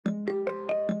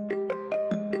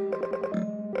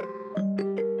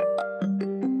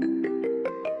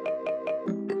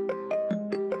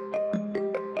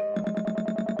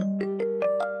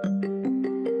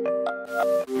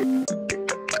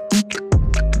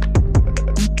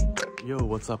Yo,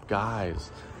 what's up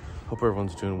guys? Hope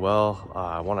everyone's doing well.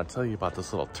 I want to tell you about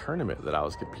this little tournament that I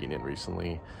was competing in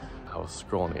recently. I was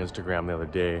scrolling Instagram the other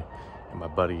day and my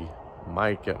buddy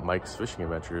Mike at Mike's Fishing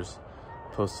Adventures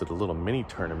posted a little mini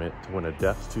tournament to win a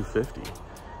Deps 250.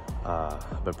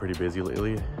 I've been pretty busy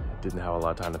lately. Didn't have a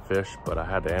lot of time to fish, but I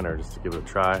had to enter just to give it a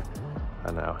try.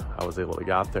 And I was able to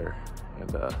get out there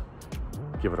and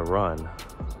give it a run.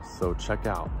 So check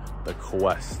out the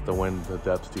quest to win the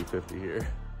Deps 250 here.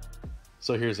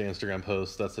 So here's the Instagram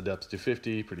post. That's the Deps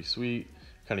 250, pretty sweet,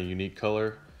 kind of unique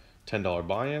color. $10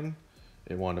 buy-in.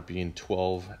 It wound up being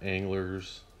 12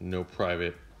 anglers, no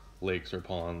private lakes or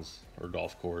ponds or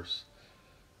golf course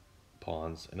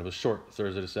ponds. And it was short,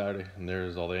 Thursday to Saturday, and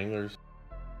there's all the anglers.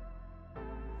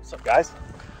 What's up guys?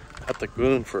 At the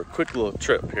Goon for a quick little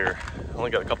trip here.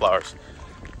 Only got a couple hours.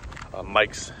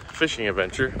 Mike's Fishing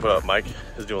Adventure, but Mike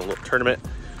is doing a little tournament.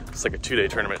 It's like a 2-day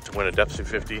tournament to win a Deps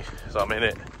 250, so I'm in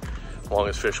it.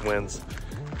 Longest fish wins.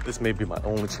 This may be my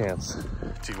only chance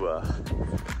to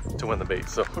win the bait,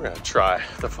 so we're gonna try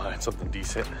to find something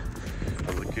decent.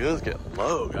 The lagoons get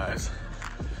low, guys.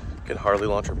 Can hardly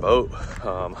launch our boat.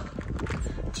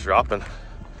 It's dropping.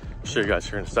 I'll show you guys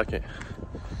here in a second.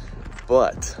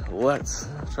 But let's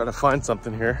try to find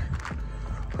something here.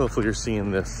 Hopefully you're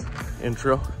seeing this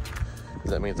intro.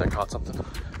 That means I caught something.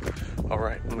 All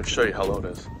right, let me show you how low it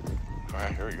is. All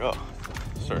right, here we go.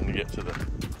 Starting to get to the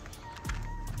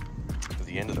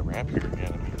end of the ramp here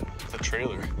again. I mean, the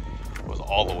trailer was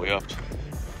all the way up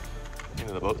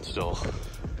into the boat still.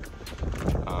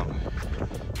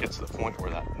 Gets to the point where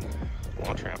that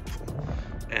launch ramp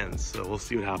ends. So we'll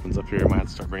see what happens up here. I might have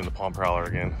to start bringing the palm prowler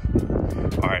again.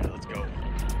 All right, let's go.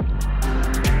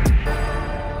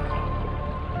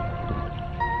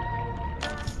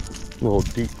 Little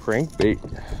deep crankbait.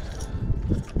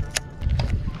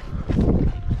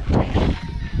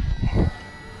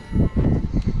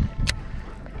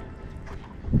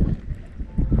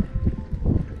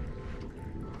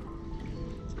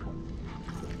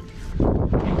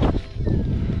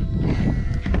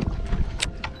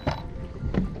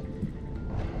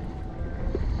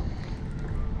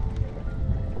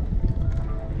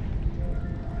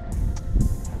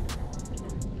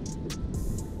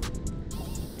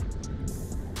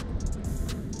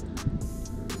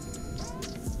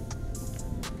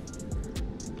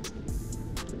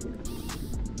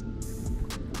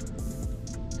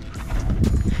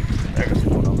 There's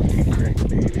one on the deep crank,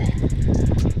 baby.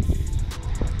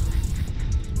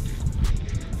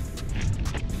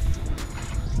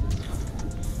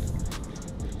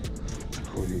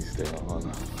 Please stay on.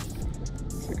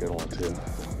 It's a good one too.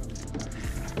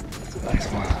 It's a nice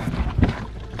one.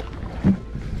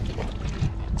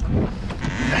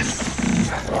 Yes!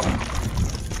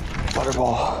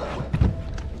 Butterball.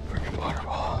 Freaking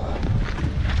butterball.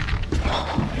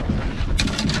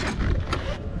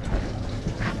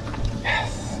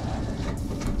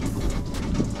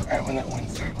 When that wind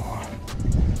starts blowing.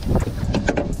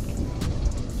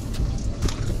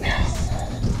 Yes.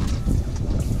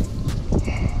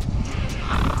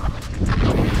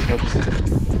 Oops.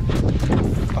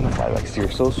 On the 5X, you're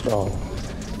so strong.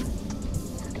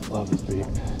 Freaking love this bait.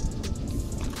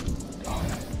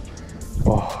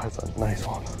 Oh, that's a nice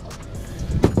one.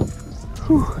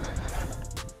 Whew.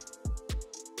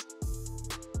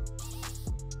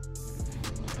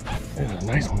 That's a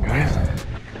nice one, guys.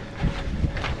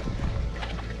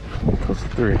 Close to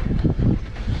 3.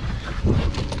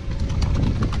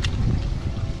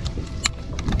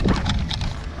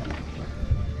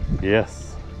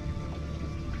 Yes.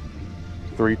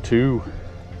 3-2.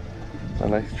 A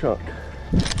nice chunk.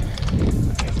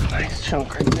 That's a nice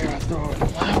chunk right there. I'll throw it in the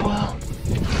live well.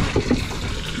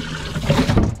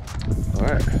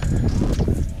 Alright.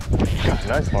 Got a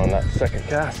nice one on that second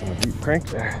cast on the deep crank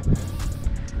there.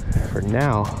 For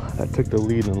now, that took the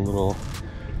lead in a little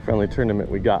friendly tournament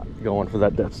we got going for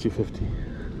that Deps 250.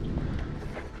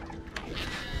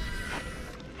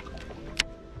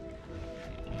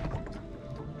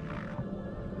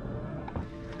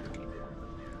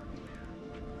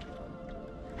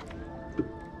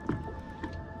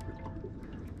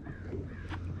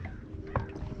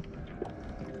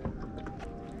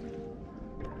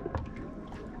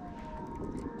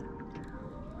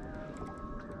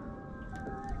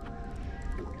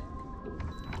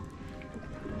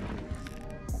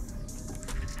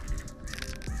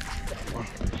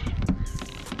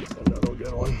 Another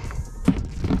good one.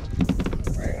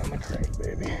 Right on the crank,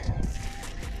 baby.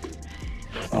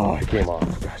 Oh, it came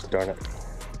off. Gosh darn it.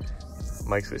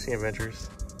 Mike's Fishing Adventures.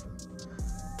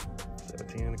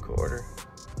 17 1/4.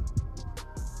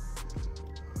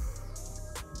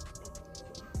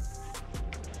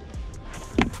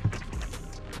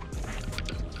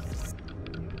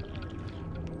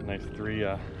 Nice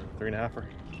 3.5er.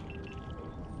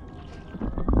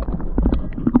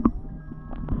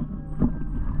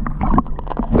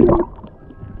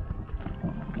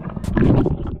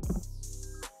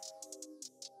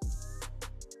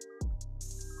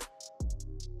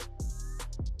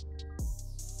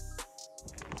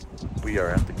 We are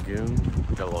at the Goon.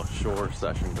 Got a little shore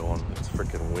session going. It's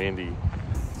freaking windy,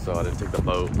 so I didn't take the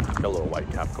boat. Got a little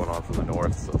white cap going on from the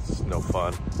north, so it's just no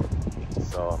fun.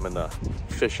 So I'm in the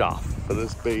fish off for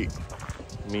this bait.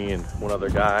 Me and one other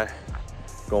guy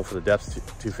going for the Deps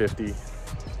 250.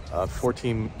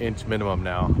 14-inch minimum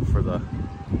now for the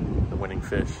winning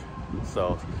fish.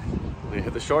 So we're gonna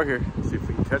hit the shore here, see if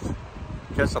we can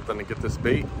catch something and get this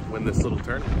bait, win this little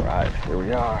tournament. All right, here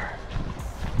we are.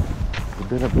 It's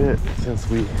been a bit since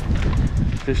we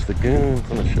fished the Goons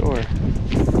on the shore.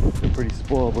 Been pretty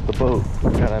spoiled with the boat, I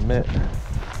gotta admit.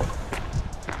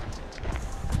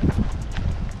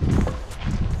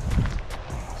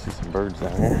 See some birds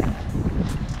down here.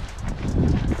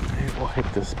 Maybe we'll hit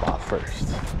this spot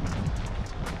first.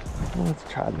 Let's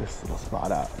try this little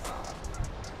spot out.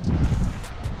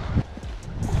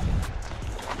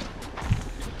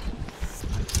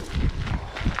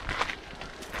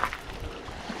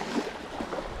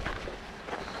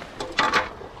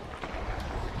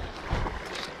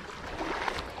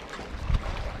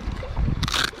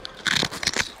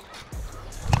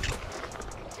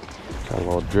 Got a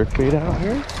little jerk bait out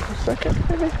here for a second,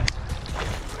 maybe.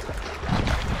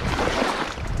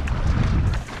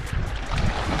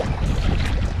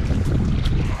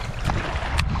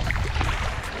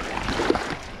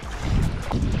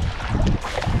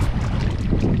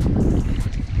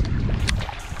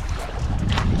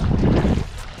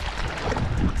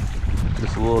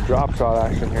 Just a little drop shot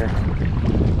action here. I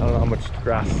don't know how much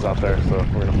grass is out there, so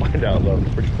we're gonna find out though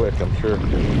pretty quick, I'm sure.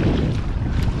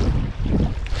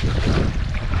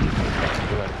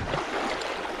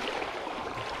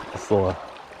 This little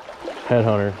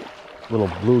headhunter, little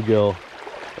bluegill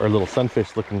or little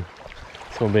sunfish looking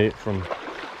swim bait from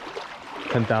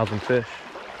 10,000 fish.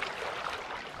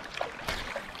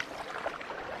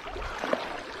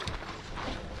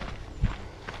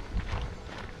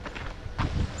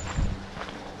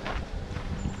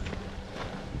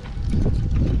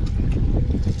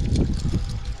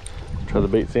 Try the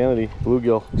bait sanity,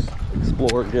 bluegill,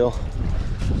 explorer gill.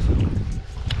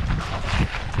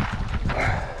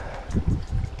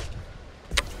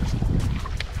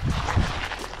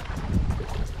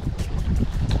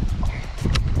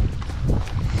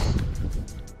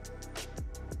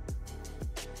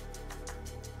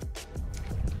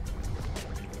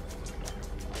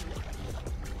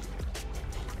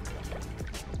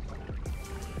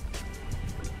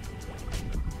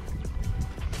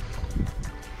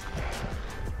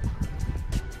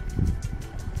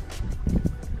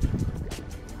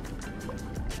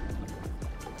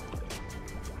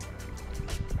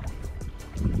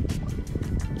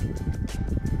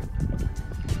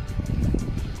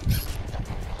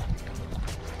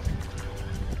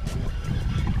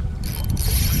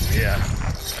 Yeah,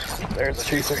 there's a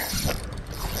chaser.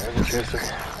 There's a chaser.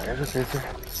 There's a chaser.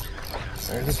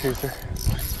 There's a chaser.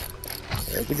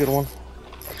 There's a good one.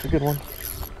 That's a good one.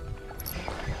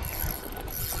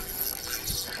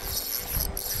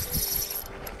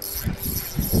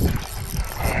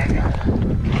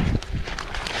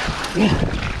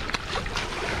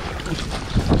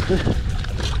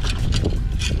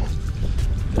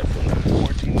 Definitely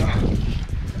 14 now.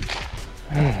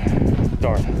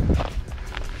 Darn.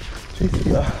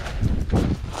 Yeah.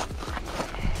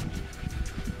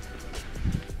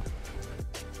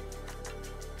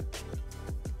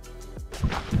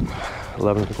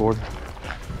 11 to 4.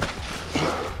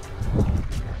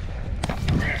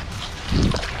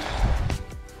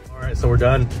 All right, so we're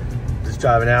done. Just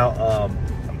driving out.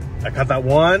 I caught that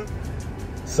one,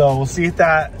 so we'll see if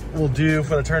that will do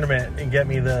for the tournament and get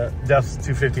me the Deps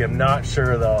 250. I'm not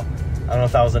sure though. I don't know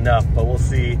if that was enough, but we'll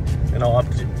see, and I'll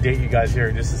update you guys here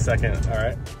in just a second. All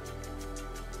right.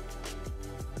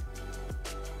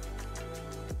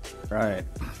 Right,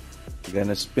 we're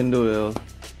gonna spin the wheel.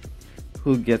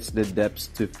 Who gets the Deps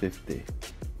 250?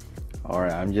 All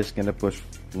right, I'm just gonna push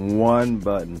one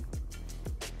button,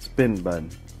 spin button.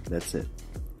 That's it.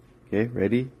 Okay,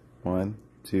 ready? 1,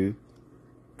 2,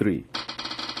 3.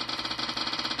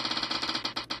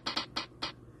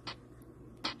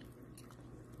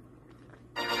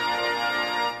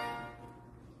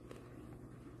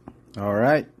 All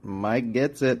right, Mike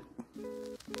gets it.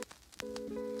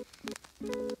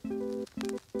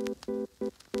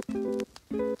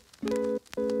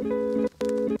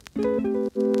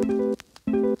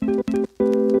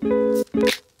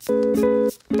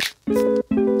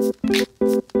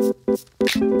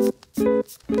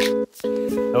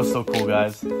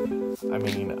 guys. I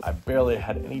mean, I barely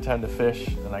had any time to fish,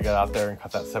 and I got out there and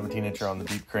caught that 17-incher on the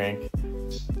deep crank,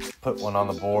 put one on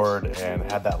the board, and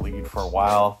had that lead for a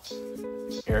while.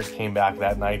 Eric came back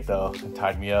that night though and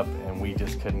tied me up, and we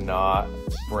just could not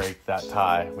break that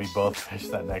tie. We both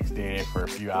fished that next day for a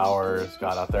few hours,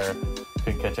 got out there,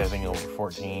 couldn't catch anything over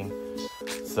 14.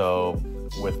 So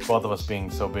with both of us being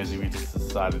so busy, we just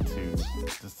decided to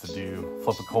do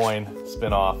flip a coin,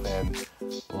 spin off, and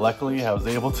luckily I was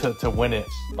able to win it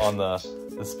on the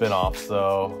spin off.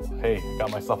 So hey,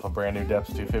 got myself a brand new Deps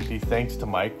 250. Thanks to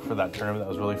Mike for that tournament. That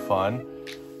was really fun.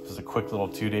 This was a quick little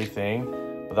 2-day thing,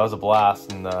 but that was a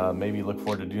blast, and maybe look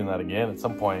forward to doing that again at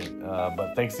some point.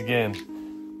 But thanks again.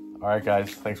 All right guys,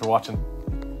 thanks for watching.